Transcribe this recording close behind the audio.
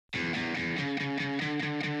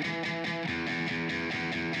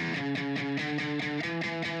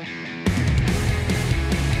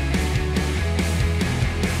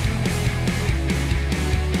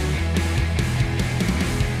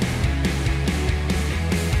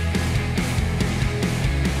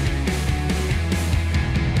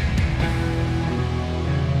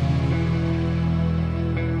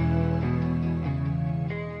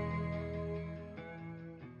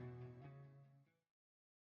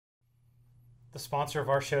The sponsor of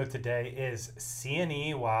our show today is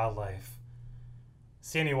CNE Wildlife.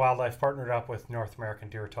 CNE Wildlife partnered up with North American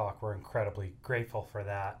Deer Talk. We're incredibly grateful for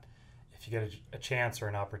that. If you get a chance or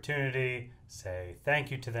an opportunity, say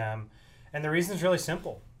thank you to them. And the reason is really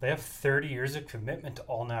simple. They have 30 years of commitment to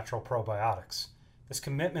all natural probiotics. This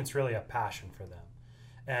commitment's really a passion for them.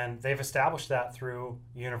 And they've established that through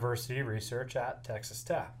university research at Texas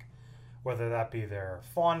Tech. Whether that be their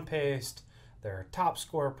fawn paste, their top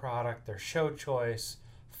score product, their show choice,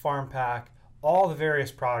 farm pack, all the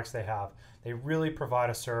various products they have, they really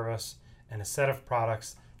provide a service and a set of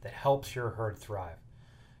products that helps your herd thrive.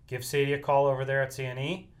 Give Sadie a call over there at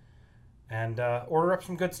CNE and order up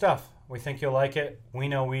some good stuff. We think you'll like it. We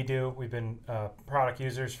know we do. We've been product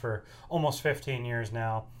users for almost 15 years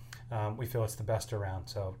now. We feel it's the best around.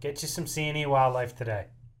 So get you some CNE Wildlife today.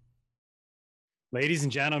 Ladies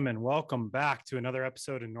and gentlemen, welcome back to another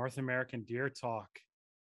episode of North American Deer Talk.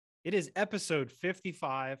 It is episode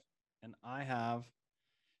 55, and I have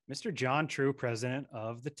Mr. John True, president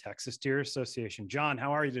of the Texas Deer Association. John,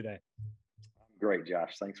 how are you today? Great,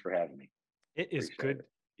 Josh. Thanks for having me. It is good.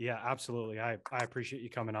 Yeah, absolutely. I appreciate you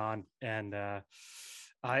coming on. And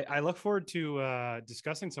I look forward to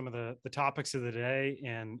discussing some of the topics of the day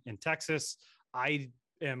in Texas. I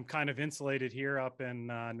am kind of insulated here up in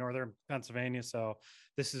northern Pennsylvania. So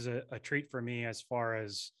this is a treat for me as far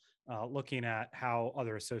as looking at how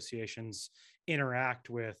other associations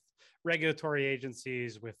interact with regulatory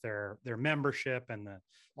agencies, with their membership and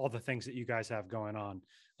all the things that you guys have going on.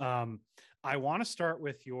 I want to start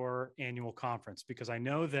with your annual conference because I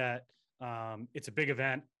know that it's a big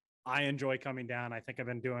event. I enjoy coming down. I think I've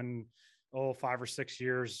been doing 5 or 6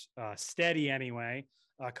 years steady anyway.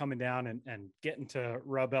 Coming down and getting to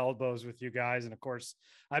rub elbows with you guys. And of course,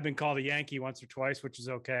 I've been called a Yankee once or twice, which is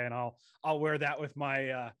okay. And I'll wear that with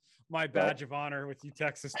my my badge of honor with you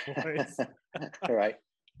Texas boys. All right.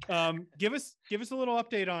 Give us a little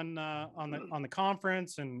update on the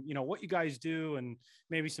conference and what you guys do and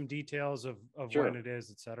maybe some details of Sure. when it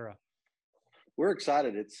is, et cetera. We're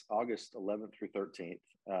excited. It's August 11th through 13th.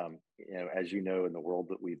 As you know, in the world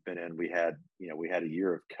that we've been in, we had a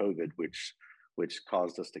year of COVID, which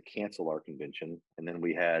caused us to cancel our convention. And then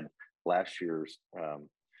we had last year's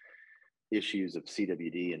issues of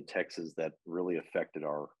CWD in Texas that really affected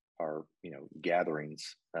our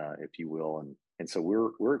gatherings, if you will. And so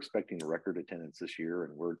we're expecting a record attendance this year.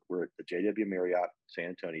 And we're at the JW Marriott, San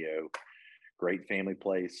Antonio, great family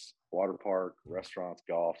place, water park, restaurants,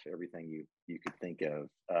 golf, everything you could think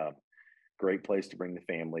of. Great place to bring the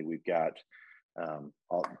family. We've got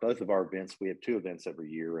both of our events. We have 2 events every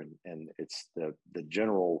year, and it's the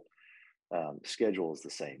general schedule is the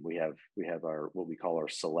same. We have our what we call our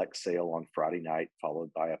select sale on Friday night,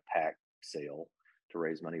 followed by a pack sale to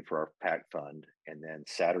raise money for our pack fund, and then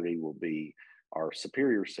Saturday will be our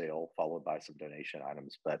superior sale, followed by some donation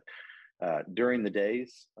items. But during the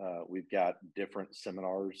days, we've got different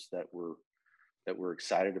seminars that we're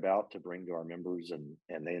excited about to bring to our members,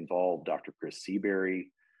 and they involve Dr. Chris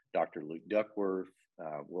Seabury, Dr. Luke Duckworth.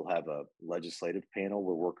 We'll have a legislative panel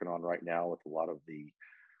we're working on right now with a lot of the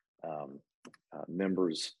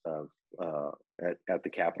members of at the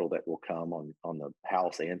Capitol that will come on the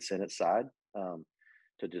House and Senate side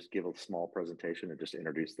to just give a small presentation and just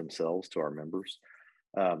introduce themselves to our members.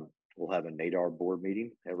 We'll have a NADR board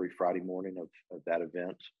meeting every Friday morning of that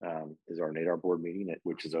event is our NADR board meeting,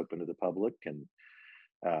 which is open to the public. And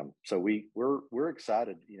so we're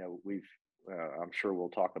excited. I'm sure we'll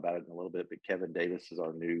talk about it in a little bit, but Kevin Davis is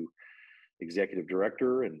our new executive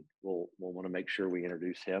director, and we'll want to make sure we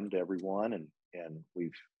introduce him to everyone. And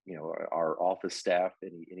we've, our office staff,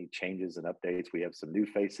 any changes and updates. We have some new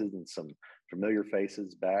faces and some familiar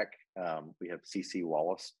faces back. We have CC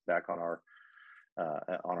Wallace back on our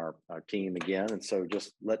team again. And so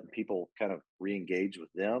just letting people kind of re-engage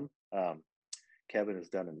with them. Kevin has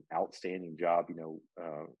done an outstanding job,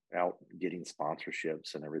 out getting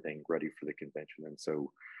sponsorships and everything ready for the convention. And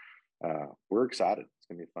so we're excited. It's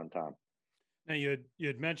going to be a fun time. Now you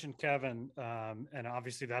had mentioned Kevin, and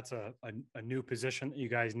obviously that's a new position that you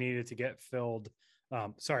guys needed to get filled.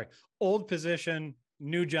 Old position,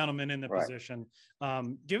 new gentleman in the position.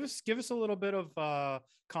 Give us a little bit of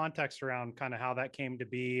context around kind of how that came to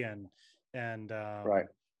be and where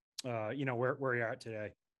you're at today.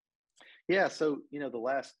 Yeah. So, the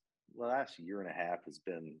last year and a half has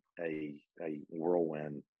been a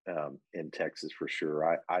whirlwind in Texas for sure.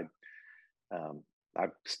 I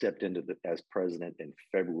stepped into as president in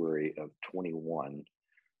February of 21,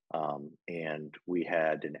 and we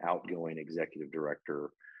had an outgoing executive director.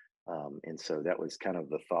 And so that was kind of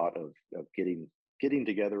the thought of getting getting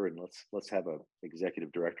together and let's have a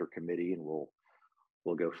executive director committee, and we'll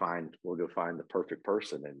go find the perfect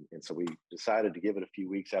person. And so we decided to give it a few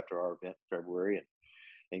weeks after our event in February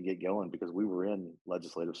and get going, because we were in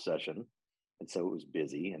legislative session, and so it was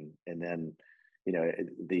busy. And then,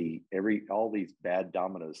 all these bad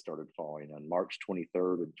dominoes started falling on March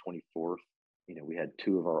 23rd and 24th. We had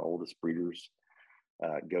two of our oldest breeders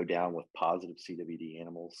go down with positive CWD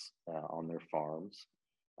animals on their farms,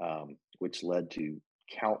 which led to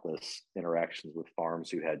countless interactions with farms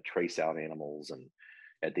who had trace out animals. And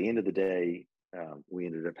at the end of the day, we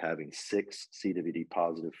ended up having 6 CWD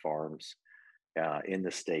positive farms in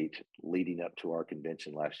the state leading up to our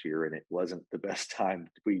convention last year. And it wasn't the best time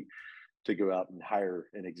to go out and hire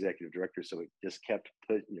an executive director. So it just kept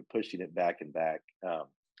pushing it back and back.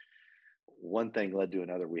 One thing led to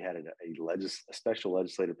another. We had a special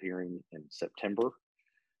legislative hearing in September.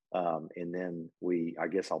 And then I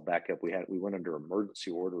guess I'll back up. We went under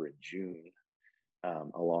emergency order in June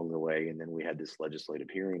along the way. And then we had this legislative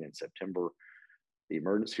hearing in September. The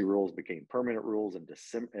emergency rules became permanent rules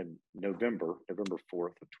in November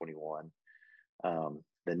 4th of 21.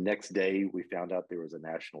 The next day, we found out there was a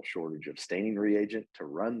national shortage of staining reagent to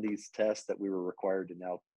run these tests that we were required to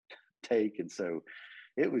now take. And so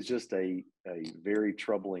it was just a very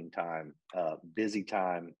troubling time, busy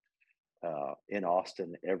time in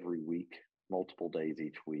Austin every week, multiple days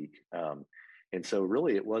each week. And so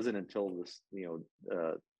really it wasn't until this,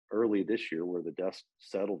 early this year where the dust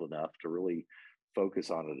settled enough to really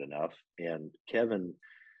focus on it enough. And Kevin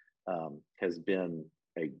has been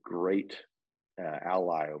a great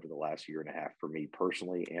ally over the last year and a half for me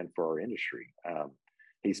personally and for our industry.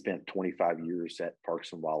 He spent 25 years at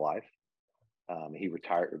Parks and Wildlife. He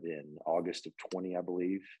retired in August of 20, I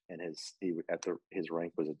believe, and his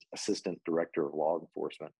rank was assistant director of law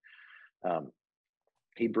enforcement.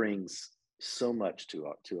 He brings so much to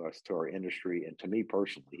us, to our industry, and to me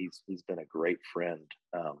personally. He's been a great friend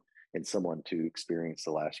and someone to experience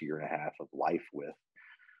the last year and a half of life with.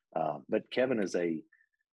 But Kevin is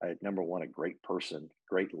number one, a great person,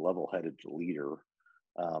 great level-headed leader,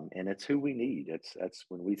 and it's who we need. That's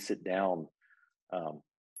when we sit down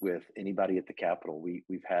with anybody at the Capitol.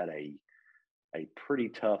 We've had a pretty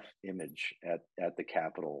tough image at the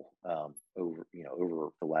Capitol over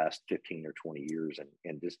the last 15 or 20 years,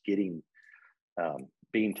 and just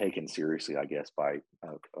being taken seriously, I guess, by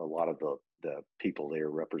a lot of the people there,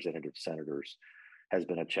 representatives, senators, has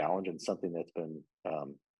been a challenge, and something that's been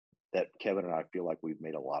that Kevin and I feel like we've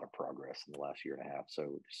made a lot of progress in the last year and a half.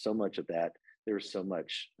 So much of that, there's so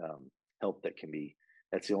much help that can be.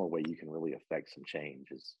 That's the only way you can really affect some change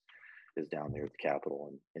is down there at the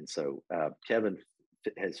Capitol. And so Kevin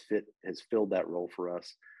has filled that role for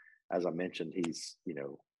us. As I mentioned, he's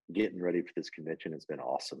getting ready for this convention. It's been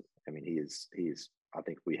awesome. I mean, he's I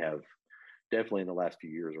think we have definitely in the last few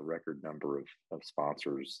years a record number of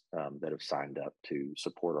sponsors that have signed up to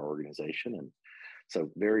support our organization. And so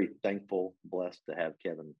very thankful, blessed to have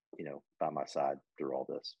Kevin, by my side through all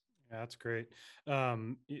this. Yeah, that's great.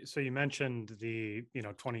 So you mentioned the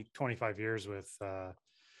 25 years with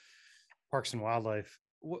Parks and Wildlife.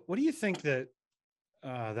 What do you think that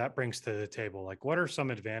that brings to the table? Like, what are some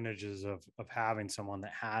advantages of having someone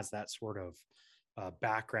that has that sort of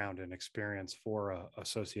background and experience for a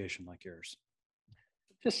association like yours?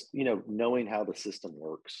 Just knowing how the system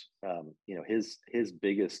works. His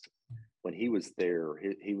biggest, when he was there,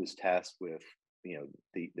 he was tasked with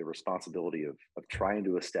the responsibility of trying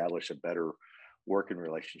to establish a better working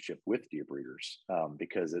relationship with deer breeders,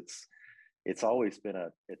 because it's always been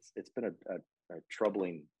a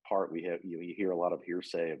troubling part. We have you hear a lot of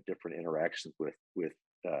hearsay of different interactions with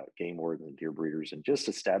game wardens and deer breeders, and just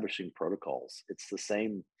establishing protocols. It's the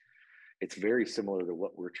same. It's very similar to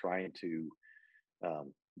what we're trying to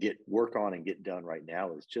work on and get done right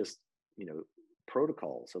now. Is just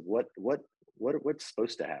protocols of what's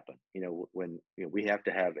supposed to happen. When we have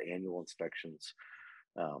to have annual inspections.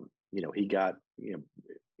 He got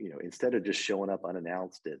instead of just showing up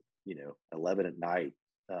unannounced at 11 at night.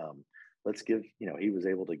 Let's give he was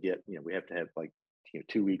able to get we have to have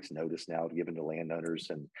 2 weeks notice now given to landowners,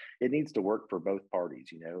 and it needs to work for both parties.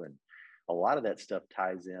 And a lot of that stuff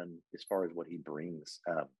ties in as far as what he brings.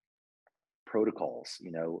 Protocols.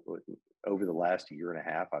 Over the last year and a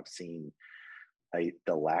half, I've seen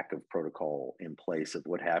the lack of protocol in place of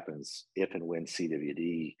what happens if and when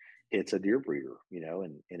CWD hits a deer breeder,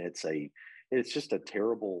 and it's just a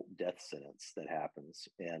terrible death sentence that happens.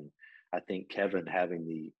 And I think Kevin, having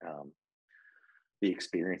the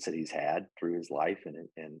experience that he's had through his life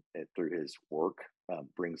and through his work,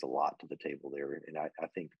 brings a lot to the table there. And I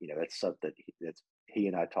think that's something that's he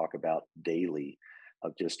and I talk about daily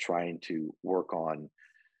of just trying to work on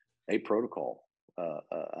a protocol,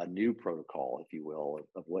 a new protocol, if you will,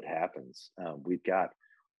 of what happens. We've got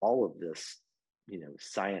all of this,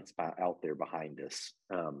 science out there behind us,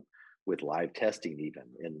 with live testing even,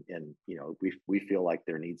 and we feel like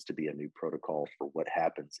there needs to be a new protocol for what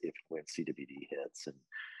happens if when CWD hits,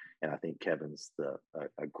 and I think Kevin's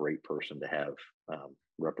a great person to have,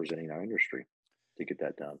 representing our industry to get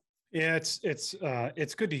that done. Yeah,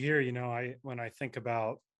 it's good to hear. When I think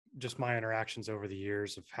about just my interactions over the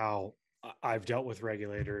years of how I've dealt with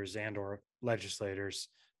regulators and or legislators,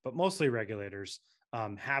 but mostly regulators,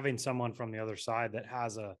 having someone from the other side that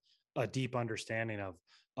has a deep understanding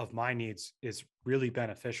of my needs is really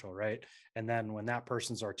beneficial, right? And then when that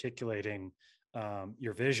person's articulating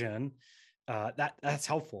your vision, that's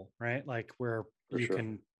helpful, right? Like where For you sure.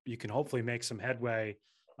 can hopefully make some headway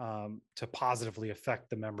to positively affect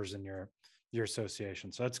the members in your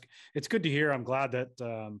association. So it's good to hear. I'm glad that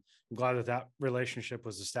that relationship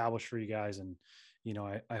was established for you guys, and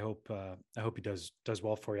I hope he does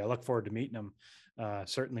well for you. I look forward to meeting him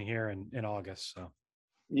certainly here in August. So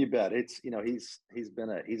You bet. It's he's been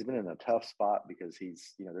in a tough spot because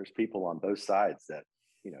there's people on both sides that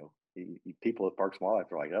people at Parks and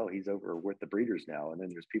Wildlife are like, oh, he's over with the breeders now, and then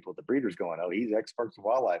there's people at the breeders going, oh, he's ex Parks and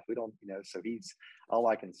Wildlife. We don't, so he's all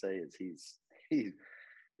I can say is he's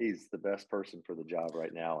the best person for the job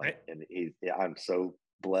right now, and I'm so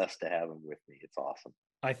blessed to have him with me. It's awesome.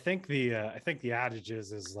 I think the adage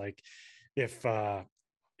is like if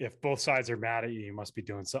both sides are mad at you, you must be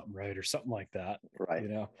doing something right or something like that. Right.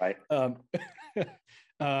 Right.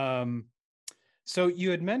 So you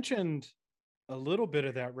had mentioned a little bit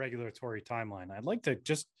of that regulatory timeline. I'd like to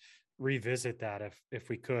just revisit that if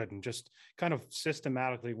we could, and just kind of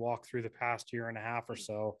systematically walk through the past year and a half or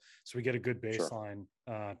so we get a good baseline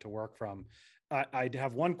to work from. I'd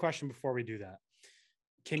have one question before we do that.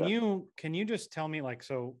 Can you just tell me, like,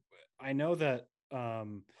 so I know that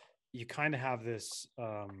you kind of have this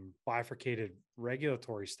bifurcated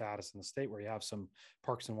regulatory status in the state where you have some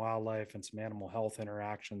Parks and Wildlife and some animal health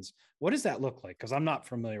interactions. What does that look like? Because I'm not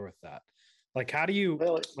familiar with that. Like, how do you,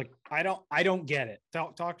 like, I don't get it.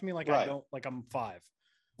 Talk to me like I don't, like I'm 5.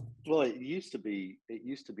 Well, it used to be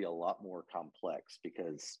a lot more complex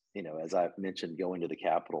because, as I've mentioned, going to the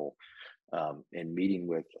Capitol and meeting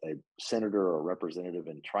with a senator or a representative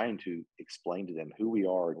and trying to explain to them who we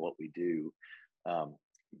are and what we do,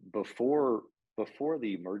 before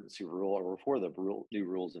the emergency rule or before the new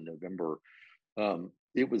rules in November,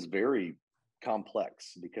 it was very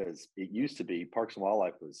complex because it used to be Parks and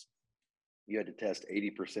Wildlife was, you had to test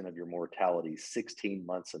 80% of your mortality 16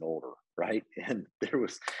 months and older, right? And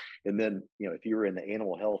then, if you were in the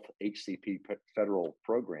animal health HCP federal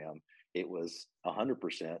program, it was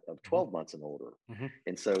 100% of 12 months and older. Mm-hmm.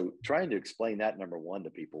 And so trying to explain that, number one, to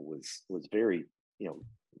people was very,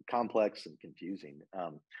 complex and confusing.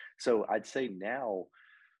 So I'd say now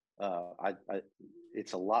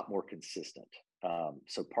it's a lot more consistent.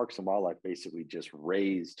 So Parks and Wildlife basically just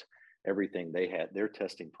raised everything they had, their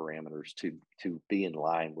testing parameters to be in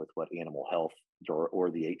line with what animal health or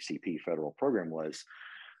the HCP federal program was,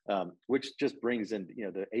 which just brings in,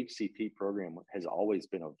 the HCP program has always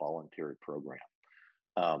been a voluntary program.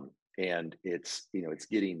 And it's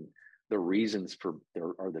getting the reasons for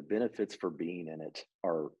there are the benefits for being in it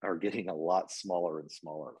are getting a lot smaller and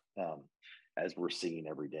smaller, as we're seeing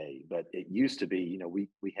every day. But it used to be,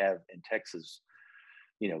 we have in Texas,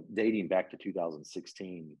 dating back to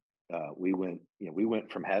 2016, we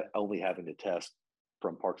went from only having to test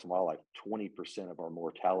from Parks and Wildlife 20% of our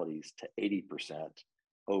mortalities to 80%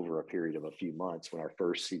 over a period of a few months when our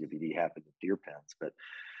first CWD happened in deer pens. But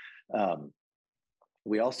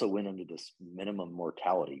we also went under this minimum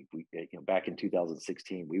mortality. Back in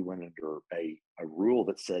 2016, we went under a rule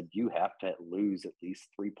that said you have to lose at least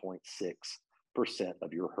 3.6%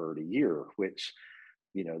 of your herd a year, which,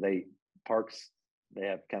 Parks, they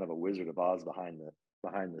have kind of a Wizard of Oz behind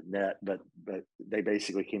the net, but they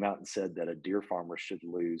basically came out and said that a deer farmer should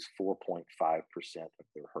lose 4.5% of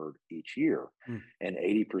their herd each year, and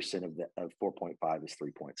 80% of 4.5 is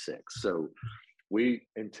 3.6. So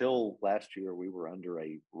until last year, we were under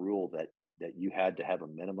a rule that you had to have a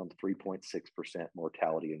minimum 3.6%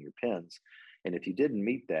 mortality in your pens, and if you didn't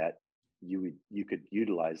meet that, you could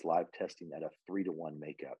utilize live testing at a 3-to-1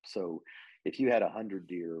 makeup. So if you had 100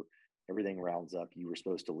 deer, everything rounds up, you were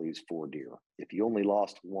supposed to lose 4 deer. If you only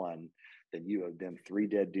lost 1, then you have been 3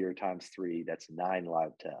 dead deer times 3. That's 9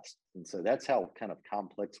 live tests. And so that's how kind of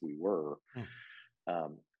complex we were.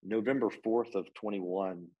 November 4th of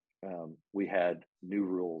 21, we had new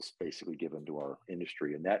rules basically given to our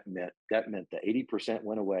industry, and that meant the 80%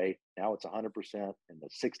 went away. Now it's 100%, and the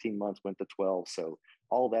 16 months went to 12. So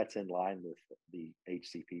all that's in line with the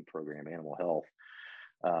HCP program, animal health.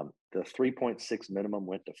 The 3.6 minimum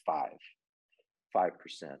went to 5%,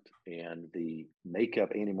 and the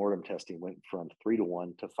makeup antemortem testing went from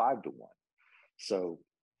 3-to-1 to 5-to-1. So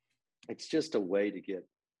it's just a way to get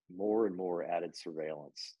more and more added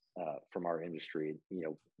surveillance from our industry.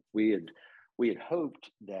 We had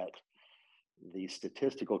hoped that the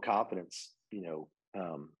statistical confidence,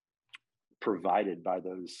 provided by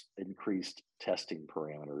those increased testing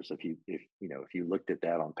parameters, if you looked at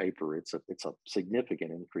that on paper, it's a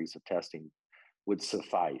significant increase of testing would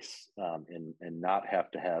suffice, and not have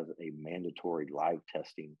to have a mandatory live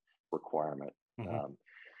testing requirement. Mm-hmm.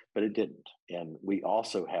 But it didn't. And we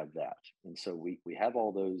also have that. And so we have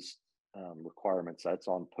all those requirements. That's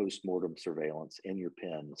on post-mortem surveillance in your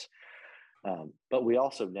pens. But we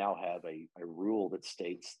also now have a rule that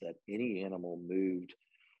states that any animal moved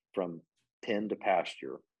from pen to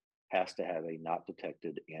pasture has to have a not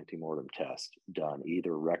detected antemortem test done,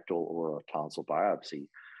 either rectal or a tonsil biopsy.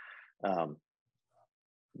 And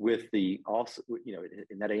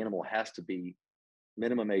that animal has to be,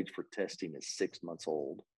 minimum age for testing is 6 months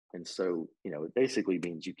old. And so, it basically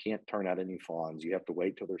means you can't turn out any fawns. You have to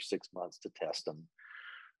wait till they're 6 months to test them.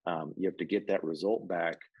 You have to get that result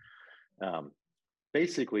back.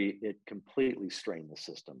 Basically, it completely strained the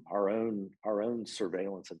system. Our own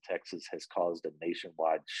surveillance in Texas has caused a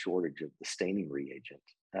nationwide shortage of the staining reagent.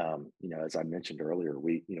 As I mentioned earlier,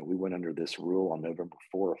 we went under this rule on November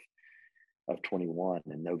 4th of 21,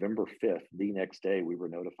 and November 5th, the next day, we were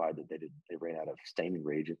notified that they ran out of staining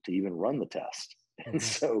reagent to even run the test. Mm-hmm. And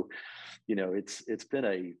so, it's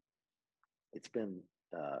been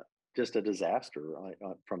just a disaster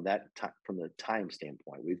from the time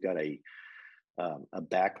standpoint. We've got a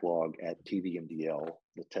backlog at TVMDL,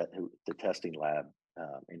 the testing lab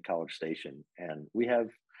in College Station, and we have,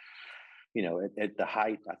 at the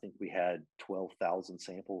height, I think we had 12,000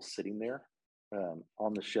 samples sitting there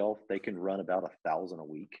on the shelf. They can run about 1,000 a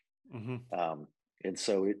week. Mm-hmm. And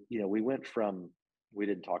so we went from, we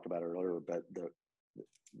didn't talk about it earlier, but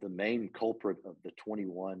the main culprit of the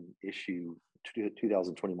 2021 issue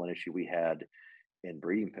we had in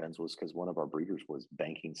breeding pens was because one of our breeders was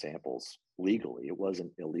banking samples legally. It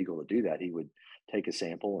wasn't illegal to do that. He would take a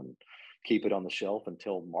sample and keep it on the shelf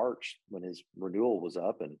until March when his renewal was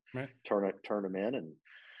up, and right. turn them in and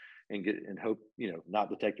hope, not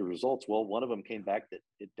detect the results. Well, one of them came back that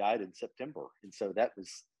it died in September. And so that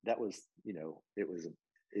was,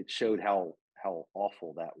 it showed how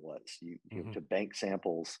awful that was. Mm-hmm. To bank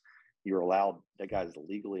samples, you're allowed, that guy's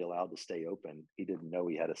legally allowed to stay open. He didn't know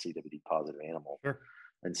he had a CWD positive animal. Sure.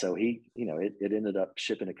 And so he, it ended up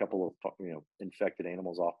shipping a couple of, infected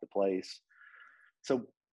animals off the place. So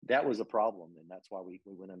that was a problem. And that's why we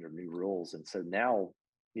went under new rules. And so now,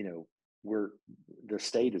 the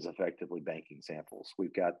state is effectively banking samples.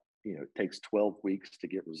 We've got, it takes 12 weeks to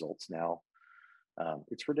get results now.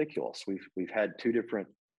 It's ridiculous. We've had 2 different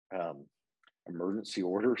emergency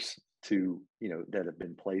orders that have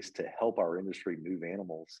been placed to help our industry move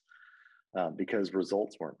animals because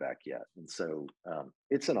results weren't back yet. And so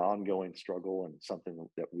it's an ongoing struggle and something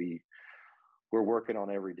that we're working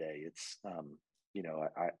on every day. It's,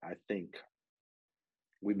 I think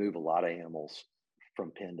we move a lot of animals from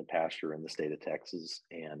pen to pasture in the state of Texas.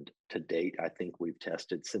 And to date, I think we've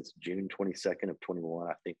tested since June 22nd of 21,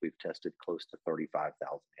 I think we've tested close to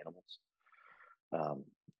 35,000 animals.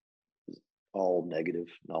 All negative,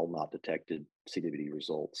 all not detected CWD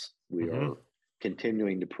results. We mm-hmm. are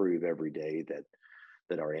continuing to prove every day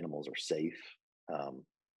that our animals are safe,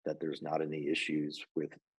 that there's not any issues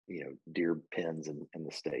with, deer pens in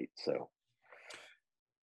the state. So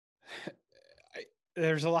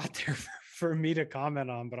there's a lot there for me to comment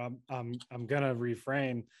on, but I'm gonna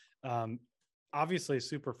refrain. Obviously,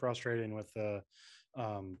 super frustrating with the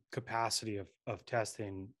capacity of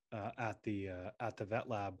testing at the vet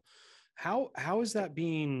lab. How is that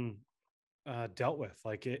being dealt with?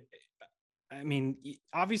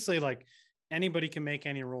 Obviously, like, anybody can make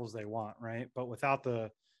any rules they want, right? But without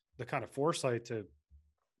the kind of foresight to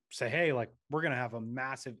say, hey, like, we're going to have a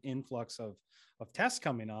massive influx of tests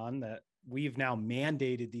coming on that we've now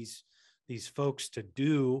mandated these folks to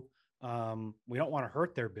do. We don't want to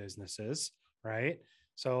hurt their businesses, right?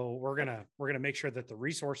 So we're gonna make sure that the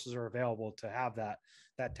resources are available to have that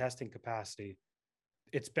testing capacity.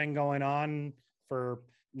 It's been going on for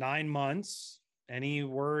 9 months. Any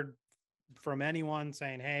word from anyone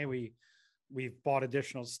saying, hey, we've bought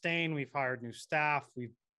additional stain, we've hired new staff,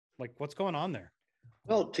 what's going on there?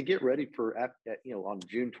 Well, to get ready for, on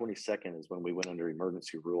June 22nd is when we went under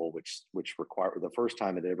emergency rule, which required the first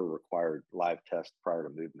time it ever required live test prior to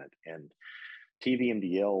movement. And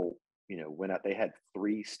TVMDL, went out. They had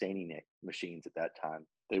 3 staining machines at that time.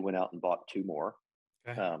 They went out and bought 2 more.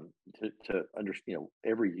 Okay. To understand,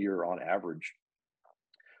 every year on average,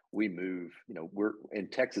 we move. We're in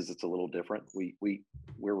Texas. It's a little different.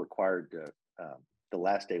 We're required to. The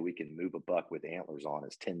last day we can move a buck with antlers on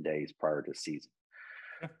is 10 days prior to season.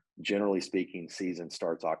 Okay. Generally speaking, season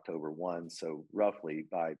starts October 1. So roughly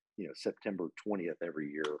by, September 20th every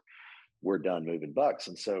year, we're done moving bucks.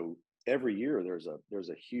 And so every year there's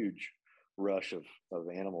a huge rush of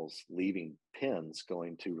animals leaving pens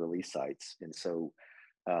going to release sites. And so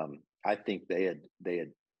I think they had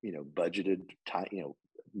budgeted time,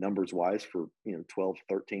 numbers wise for 12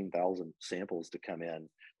 13,000 samples to come in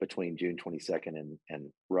between June 22nd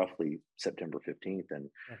and roughly September 15th. And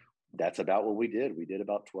Yeah. that's about what we did. We did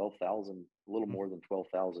about 12,000, a little more than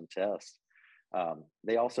 12,000 tests.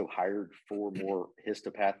 They also hired 4 more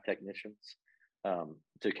histopath technicians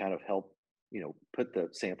to kind of help, put the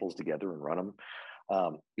samples together and run them.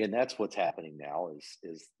 And that's what's happening now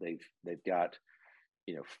is they've got,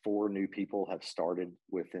 4 new people have started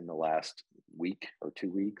within the last week or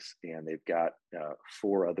 2 weeks, and they've got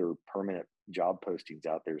 4 other permanent job postings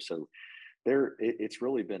out there. So it's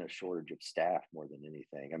really been a shortage of staff more than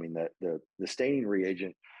anything. I mean, the staining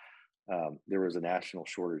reagent, there was a national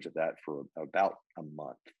shortage of that for about a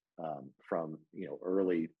month, from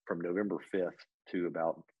from November 5th to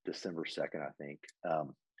about December 2nd, I think,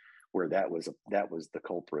 where that was the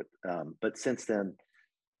culprit. But since then,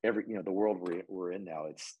 the world we're in now,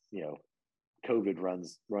 it's COVID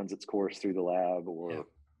runs its course through the lab, or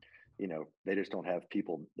they just don't have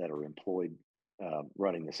people that are employed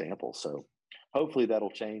running the sample. So hopefully that'll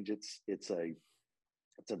change. It's a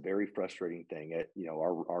very frustrating thing.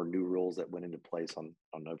 Our new rules that went into place on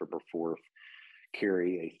November 4th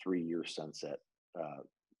carry a 3-year sunset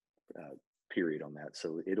period on that.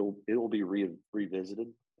 So it'll be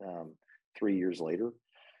revisited 3 years later.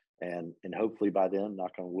 And hopefully by then,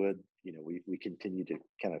 knock on wood, we continue to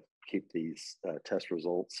kind of keep these test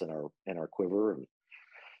results in our quiver, and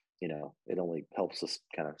it only helps us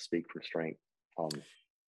kind of speak for strength on.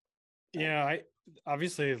 Yeah, I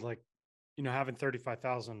obviously, like, having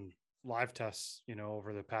 35,000 live tests,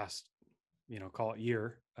 over the past, call it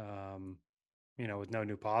year, with no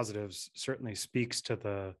new positives, certainly speaks to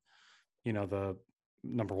the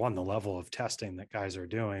number one, the level of testing that guys are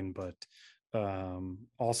doing, but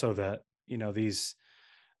also that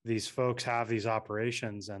these folks have these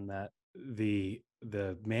operations, and that the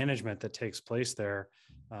management that takes place there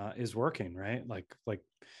is working, right? Like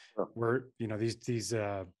Sure. we're these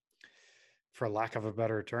for lack of a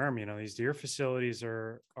better term, these deer facilities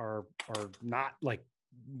are not like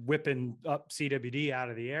whipping up CWD out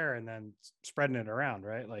of the air and then spreading it around,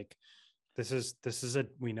 right? Like this is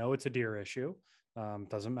we know it's a deer issue.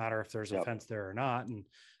 Doesn't matter if there's a Yep. fence there or not. And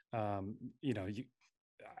I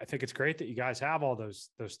think it's great that you guys have all those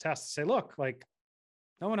tests to say, look, like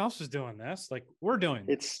no one else is doing this. Like we're doing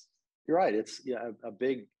this. You're right. It's a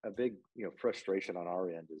big frustration on our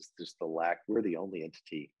end is just the lack. We're the only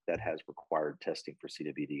entity that has required testing for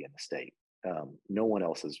CWD in the state. No one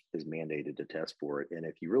else is mandated to test for it. And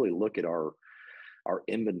if you really look at our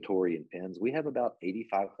inventory in pens, we have about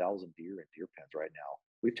 85,000 deer in deer pens right now.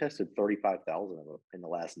 We've tested 35,000 of them in the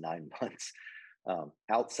last 9 months.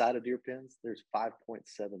 Outside of deer pens, there's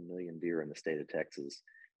 5.7 million deer in the state of Texas,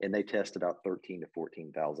 and they test about 13 to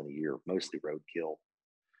 14,000 a year, mostly roadkill.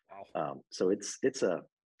 Wow. So it's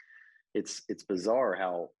bizarre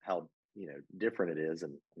how different it is,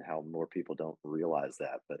 and how more people don't realize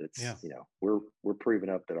that. But it's we're proving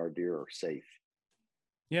up that our deer are safe.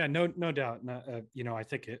 Yeah, no doubt. I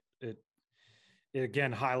think it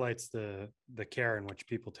again highlights the care in which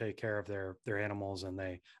people take care of their animals, and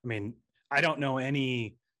I don't know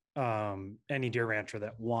any deer rancher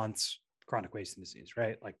that wants chronic wasting disease,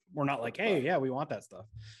 right? Like we're not like, hey, yeah, we want that stuff.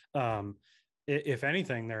 If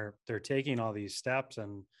anything, they're taking all these steps,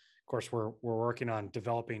 and of course we're working on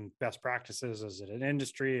developing best practices as an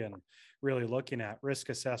industry and really looking at risk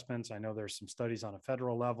assessments. I know there's some studies on a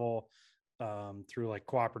federal level through like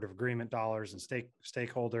cooperative agreement dollars and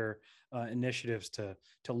stakeholder initiatives to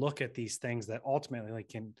look at these things that ultimately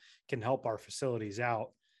can help our facilities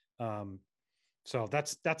out. So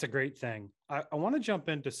that's a great thing. I want to jump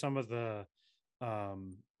into some of the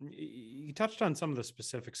you touched on some of the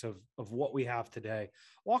specifics of what we have today.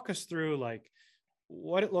 Walk us through like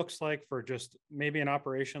what it looks like for just maybe an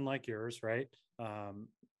operation like yours, right?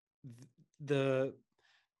 The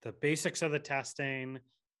basics of the testing,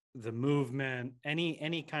 the movement,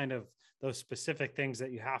 any kind of those specific things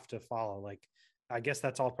that you have to follow? Like, I guess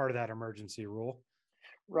that's all part of that emergency rule.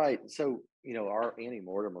 Right. So, our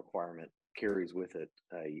antemortem requirement carries with it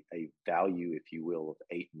a value, if you will, of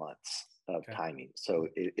 8 months of Okay. timing. So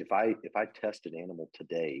if I test an animal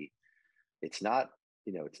today, it's not,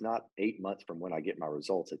 it's not 8 months from when I get my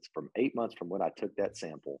results. It's from 8 months from when I took that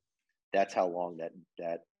sample. That's how long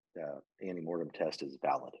that antemortem test is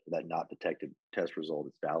valid. That not detected test result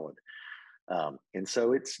is valid. And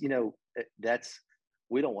so it's, that's,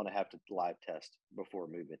 we don't want to have to live test before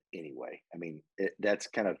movement anyway. I mean, that's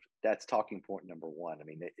talking point number one. I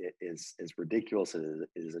mean, it is as ridiculous as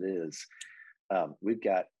it is. We've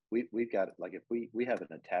got like, if we have an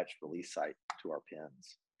attached release site to our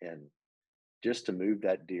pens, and just to move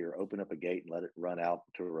that deer, open up a gate and let it run out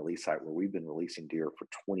to a release site where we've been releasing deer for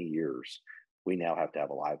 20 years, we now have to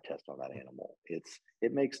have a live test on that animal.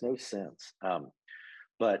 It makes no sense.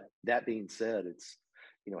 But that being said, it's,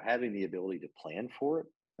 having the ability to plan for it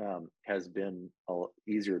has been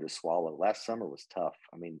easier to swallow. Last summer was tough.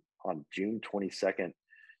 I mean, on June 22nd,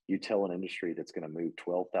 you tell an industry that's going to move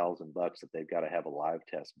 $12,000 that they've got to have a live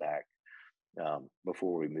test back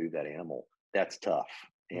before we move that animal. That's tough.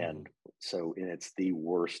 And so, and it's the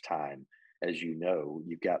worst time. As you know,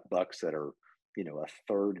 you've got bucks that are, a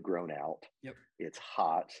third grown out. Yep. It's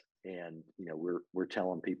hot. And, we're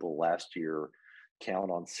telling people last year,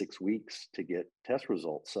 count on 6 weeks to get test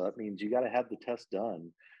results. So that means you got to have the test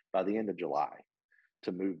done by the end of July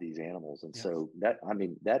to move these animals. And Yes. so that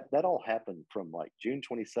all happened from like June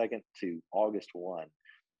 22nd to August 1.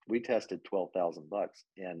 We tested 12,000 bucks,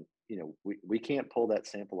 and we can't pull that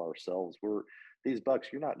sample ourselves. These bucks,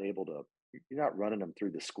 you're not running them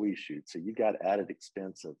through the squeeze chute. So you've got added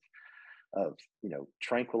expense of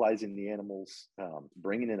tranquilizing the animals,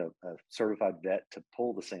 bringing in a certified vet to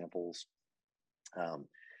pull the samples.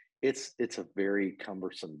 It's a very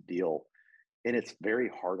cumbersome deal, and it's very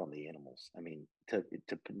hard on the animals. I mean, to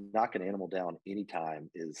knock an animal down anytime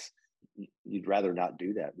is, you'd rather not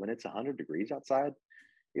do that. When it's 100 degrees outside,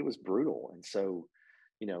 it was brutal. And so,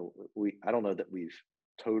 I don't know that we've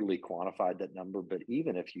totally quantified that number, but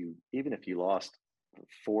even if you lost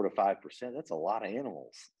 4 to 5%, that's a lot of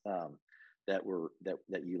animals that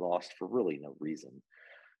you lost for really no reason.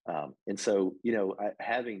 And so,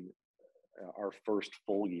 having our first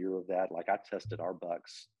full year of that, like I tested our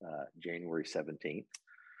bucks January 17th.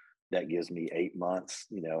 That gives me 8 months.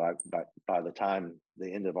 By the time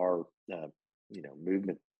the end of our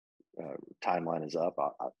movement timeline is up,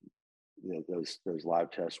 those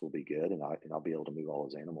live tests will be good, and I'll be able to move all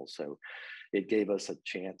those animals. So it gave us a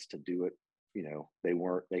chance to do it.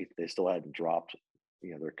 They still hadn't dropped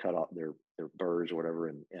their cut off their burrs or whatever,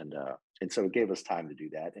 and so it gave us time to do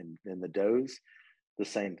that. And then the does the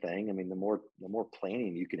same thing. I mean, the more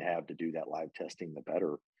planning you can have to do that live testing, the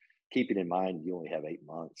better. Keeping in mind you only have 8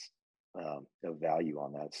 months of value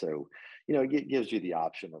on that. So, it gives you the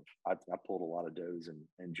option of, I pulled a lot of does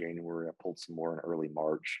in January. I pulled some more in early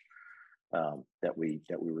March that we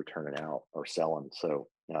were turning out or selling. So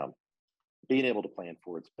being able to plan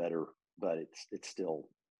for it's better, but it's still,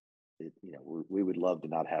 we would love to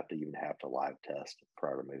not have to live test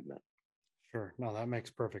prior to movement. Sure. No, that makes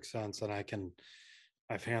perfect sense. And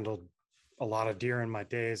I've handled a lot of deer in my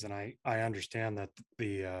days, and I understand that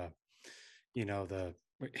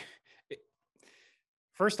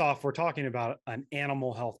first off, we're talking about an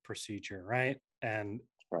animal health procedure, right? And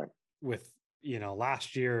right. With,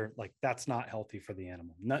 last year, like, that's not healthy for the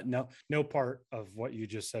animal. No part of what you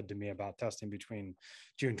just said to me about testing between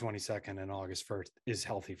June 22nd and August 1st is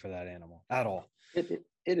healthy for that animal at all.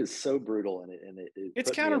 It is so brutal, and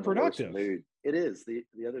it's counterproductive. Mood. It is.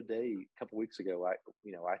 The other day, a couple weeks ago, I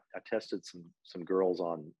tested some girls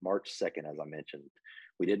on March 2nd, as I mentioned.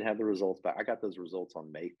 We didn't have the results back. I got those results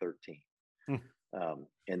on May 13th.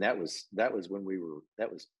 And that was when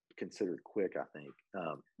that was considered quick, I think.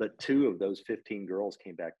 But 2 of those 15 girls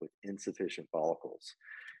came back with insufficient follicles.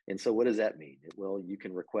 And so what does that mean? Well, you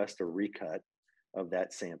can request a recut of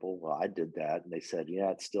that sample. Well, I did that, and they said,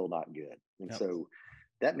 yeah, it's still not good. And so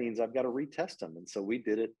that means I've got to retest them. And so we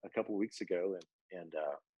did it a couple of weeks ago, and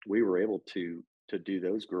we were able to do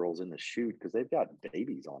those girls in the chute because they've got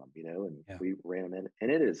babies on them, and we ran them in,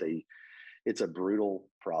 and it's a brutal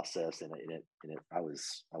process. And I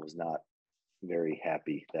was not very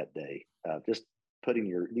happy that day. Just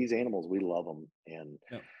putting these animals, we love them, and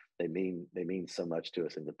they mean so much to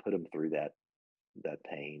us, and to put them through that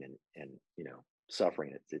pain and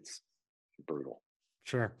suffering, it's brutal.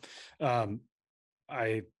 Sure.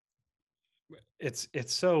 It's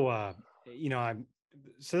so I'm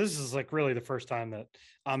so this is like really the first time that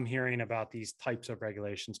I'm hearing about these types of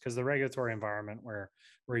regulations, because the regulatory environment where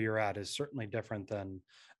you're at is certainly different than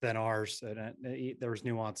ours, and there's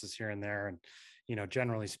nuances here and there. And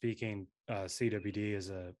generally speaking, CWD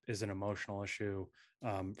is an emotional issue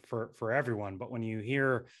for everyone. But when you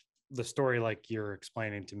hear the story like you're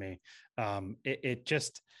explaining to me, it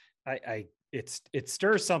just I it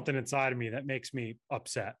stirs something inside of me that makes me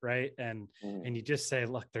upset, right? And you just say,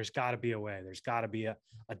 look, there's got to be a way. There's got to be a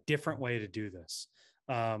different way to do this.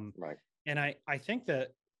 Right. And I think that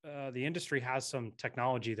the industry has some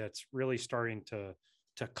technology that's really starting to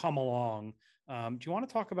come along. Do you want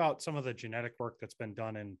to talk about some of the genetic work that's been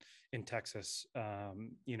done in Texas?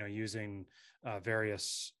 Using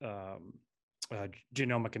various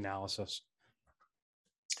genomic analysis.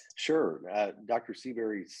 Sure. Dr.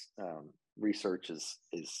 Seabury's research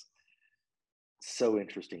is so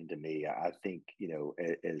interesting to me. I think,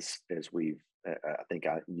 as we've, I think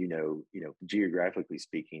geographically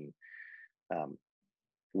speaking, um,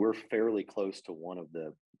 we're fairly close to one of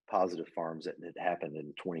the positive farms that had happened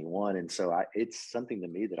in 21. And so it's something to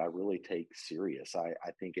me that I really take serious. I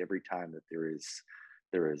think every time that there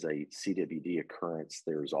is a CWD occurrence,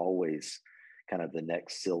 there's always kind of the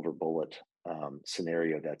next silver bullet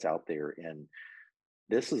scenario that's out there. And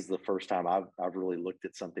this is the first time I've really looked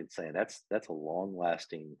at something saying that's a long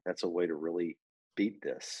lasting, that's a way to really beat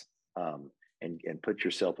this, and put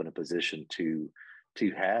yourself in a position to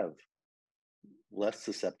have less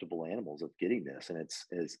susceptible animals of getting this. And it's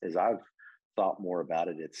as I've thought more about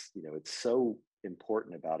it, it's so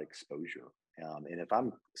important about exposure. And if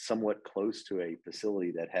I'm somewhat close to a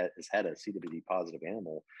facility that has had a CWD positive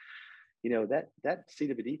animal, that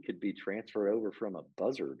CWD could be transferred over from a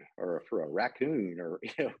buzzard or for a raccoon, or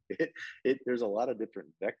there's a lot of different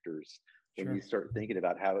vectors when you Sure. start thinking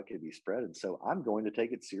about how it could be spread. And so I'm going to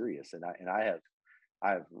take it serious, and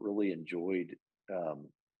I've really enjoyed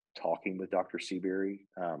talking with Dr. Seabury.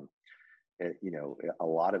 A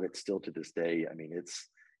lot of it still to this day. I mean,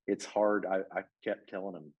 it's hard. I kept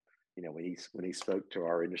telling him, when he spoke to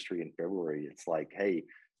our industry in February, it's like, hey,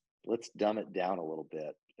 let's dumb it down a little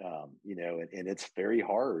bit. And it's very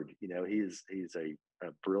hard. He's a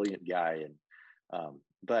brilliant guy,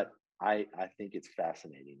 but I think it's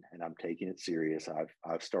fascinating, and I'm taking it serious.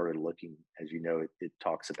 I've started looking, as it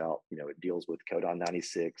talks about, it deals with codon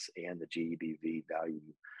 96 and the GEBV value.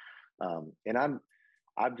 And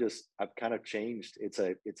I've kind of changed. It's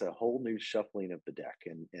a whole new shuffling of the deck.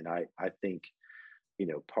 And I think,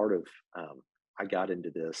 part of, I got into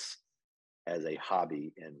this as a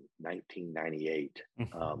hobby in 1998,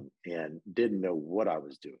 Mhm. and didn't know what I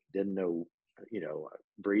was doing. Didn't know,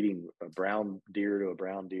 breeding a brown deer to a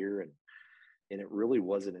brown deer. And it really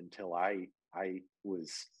wasn't until I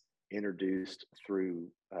was introduced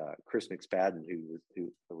through Chris McSpadden,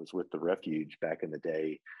 who was with the Refuge back in the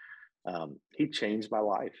day. He changed my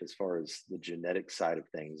life as far as the genetic side of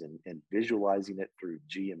things, and visualizing it through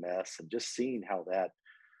GMS and just seeing how that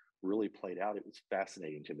really played out. It was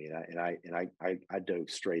fascinating to me, and I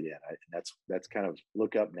dove straight in. That's kind of,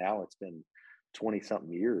 look up now. It's been 20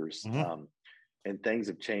 something years, Mhm. and things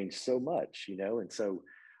have changed so much, and so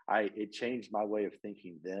it changed my way of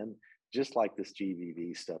thinking then, just like this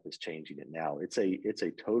GVV stuff is changing it now. It's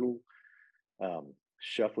a total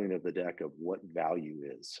shuffling of the deck of what value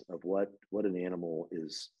is, of what an animal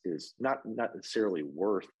is not necessarily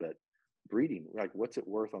worth, but breeding, like what's it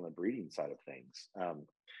worth on the breeding side of things.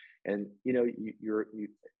 And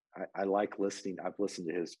I like listening. I've listened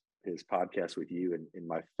to his podcast with you, and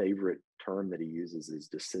my favorite term that he uses is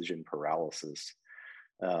decision paralysis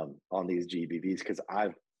on these GBVs, because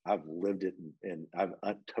I've lived it, and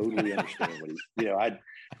I totally understand what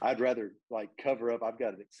I'd rather like cover up. I've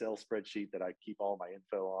got an Excel spreadsheet that I keep all my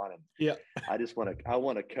info on, and Yeah. I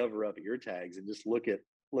want to cover up ear tags and just look at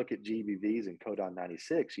GBVs and codon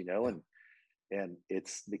 96, Yeah. and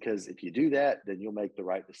it's because if you do that, then you'll make the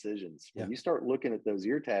right decisions. Yeah. When you start looking at those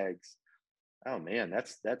ear tags, oh man,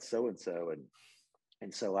 that's so and so,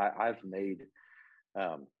 and so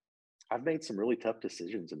um, I've made some really tough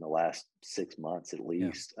decisions in the last 6 months, at Yeah.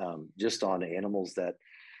 least, just on animals that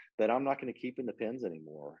I'm not going to keep in the pens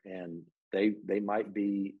anymore, and they might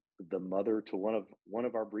be the mother to one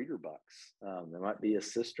of our breeder bucks. They might be a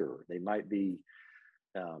sister. They might be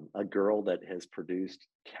a girl that has produced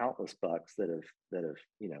countless bucks that have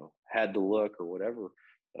had to look or whatever.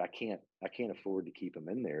 But I can't afford to keep them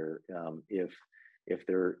in there, if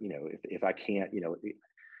they're if I can't,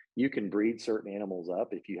 you can breed certain animals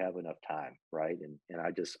up if you have enough time, right? And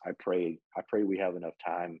I pray we have enough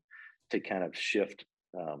time to kind of shift,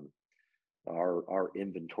 our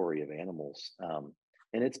inventory of animals.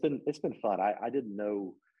 and it's been fun. I didn't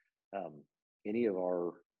know um, any of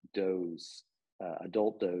our does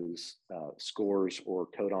adult does scores or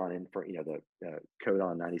codon info, the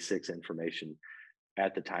codon 96 information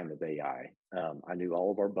at the time of AI. I knew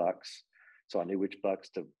all of our bucks, so I knew which bucks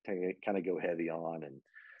to kind of go heavy on,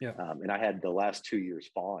 Yeah. and I had the last 2 years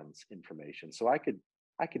fawns information, so I could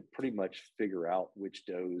pretty much figure out which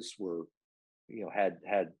does were had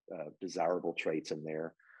desirable traits in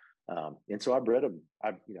there. And so I bred them.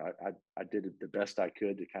 I did it the best I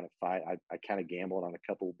could to kind of find. I kind of gambled on a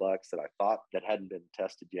couple of bucks that I thought that hadn't been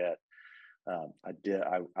tested yet. I did.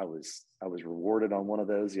 I was rewarded on one of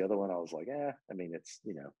those. The other one, I was like, I mean, it's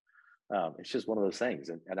just one of those things.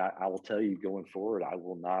 And I will tell you, going forward, I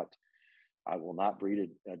will not breed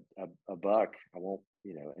a buck. I won't,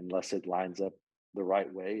 unless it lines up the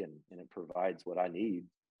right way and it provides what I need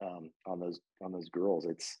on those girls.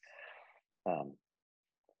 Um,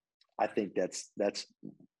 I think that's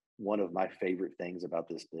one of my favorite things about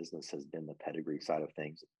this business has been the pedigree side of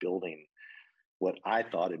things, building what I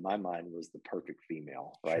thought in my mind was the perfect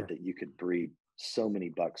female, right? Sure. That you could breed so many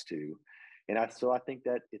bucks to. So I think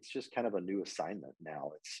that it's just kind of a new assignment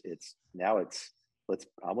now.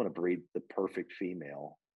 I want to breed the perfect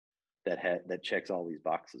female that checks all these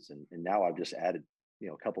boxes. And now I've just added,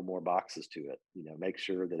 a couple more boxes to it, make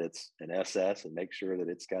sure that it's an SS and make sure that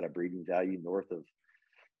it's got a breeding value north of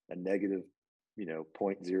a negative,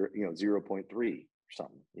 point zero, 0.3 or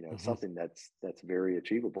something, Hmm. something that's very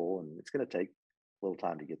achievable, and it's going to take a little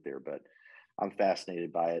time to get there, but I'm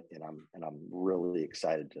fascinated by it, and I'm really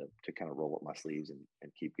excited to kind of roll up my sleeves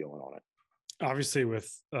and keep going on it. Obviously,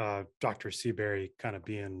 with Dr. Seabury kind of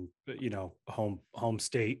being, home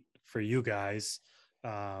state for you guys,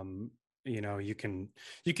 um, you can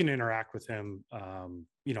interact with him, on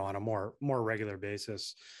a more regular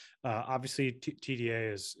basis. Obviously,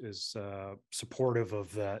 TDA is supportive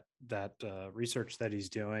of that research that he's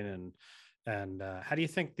doing, and how do you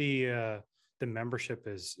think the membership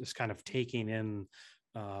is kind of taking in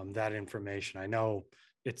that information? I know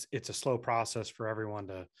it's a slow process for everyone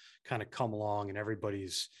to kind of come along, and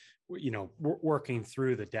everybody's working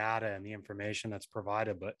through the data and the information that's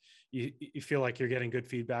provided, but you feel like you're getting good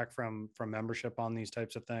feedback from membership on these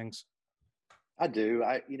types of things. I do.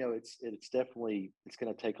 It's definitely, it's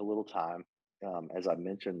going to take a little time. As I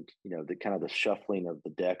mentioned, the kind of the shuffling of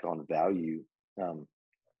the deck on value, um,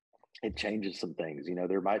 it changes some things.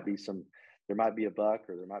 There might be a buck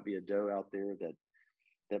or there might be a doe out there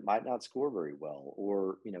that might not score very well,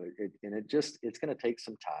 or it's going to take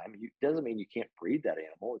some time. It doesn't mean you can't breed that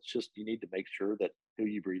animal. It's just you need to make sure that who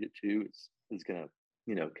you breed it to is going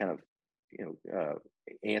to kind of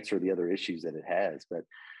answer the other issues that it has. But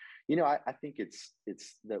I think it's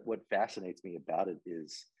that what fascinates me about it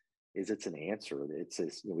is it's an answer. It's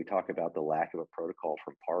this, we talk about the lack of a protocol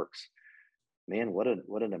from parks. Man, what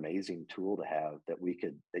an amazing tool to have, that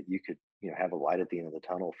you could have a light at the end of the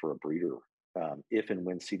tunnel for a breeder, if and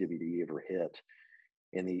when CWD ever hit.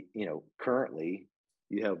 And currently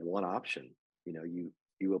you have one option.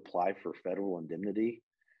 You apply for federal indemnity,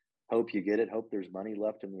 hope you get it, hope there's money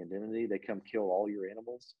left in the indemnity. They come kill all your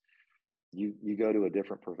animals. You go to a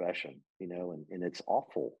different profession, and it's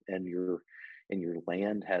awful. And your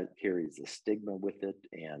land carries the stigma with it,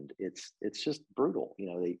 and it's just brutal.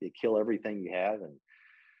 They kill everything you have,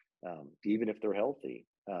 and even if they're healthy.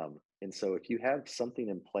 And so if you have something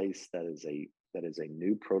in place that is a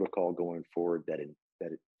new protocol going forward, that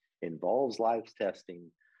involves live testing,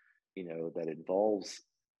 that involves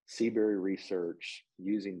Seabury research,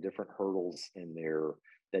 using different hurdles in there,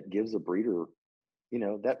 that gives a breeder,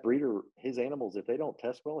 that breeder, his animals, if they don't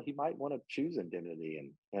test well, he might want to choose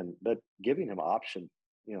indemnity, but giving him option,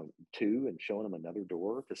 two, and showing him another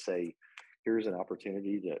door to say, here's an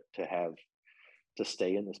opportunity to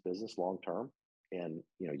stay in this business long term, and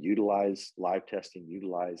utilize live testing,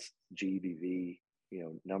 utilize GBV,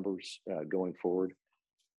 numbers going forward.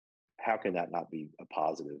 How can that not be a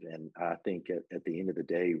positive? And I think at the end of the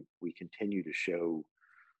day, we continue to show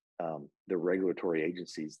the regulatory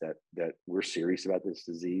agencies that we're serious about this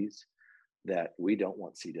disease, that we don't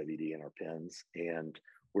want CWD in our pens, and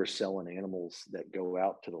we're selling animals that go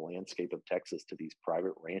out to the landscape of Texas, to these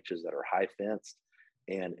private ranches that are high fenced.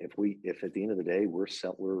 And if at the end of the day we're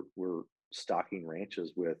stocking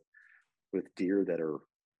ranches with deer that are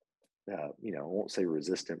I won't say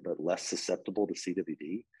resistant, but less susceptible to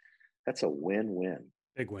CWD, that's a win-win.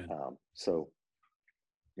 Big win. So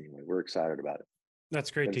anyway, we're excited about it, That's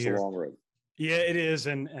great but to it's a hear. long road. Yeah, it is,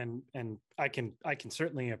 and I can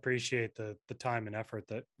certainly appreciate the time and effort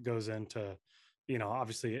that goes into,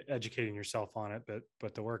 obviously educating yourself on it,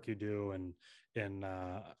 but the work you do, and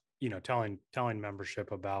telling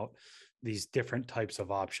membership about these different types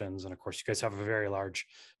of options. And of course, you guys have a very large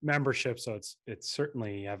membership, so it's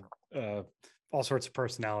certainly have all sorts of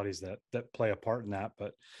personalities that play a part in that.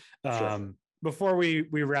 But Sure. before we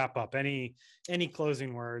wrap up, any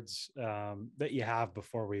closing words that you have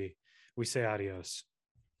before we say adios?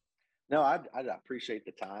 No, I appreciate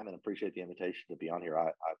the time and appreciate the invitation to be on here.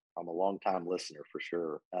 I'm a long time listener for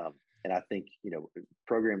sure, and I think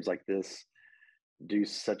programs like this do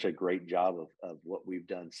such a great job of what we've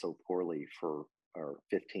done so poorly for our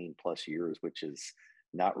 15 plus years, which is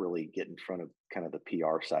not really get in front of kind of the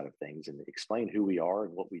PR side of things and explain who we are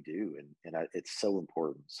and what we do, it's so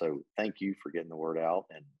important. So thank you for getting the word out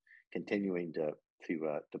and continuing to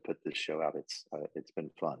put this show out. It's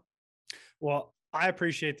been fun. Well, I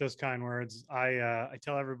appreciate those kind words. I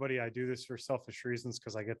tell everybody I do this for selfish reasons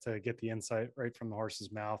because I get to get the insight right from the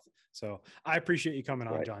horse's mouth. So I appreciate you coming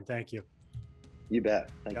on, John. Thank you. You bet.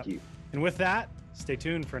 Thank you. And with that, stay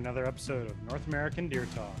tuned for another episode of North American Deer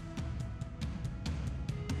Talk.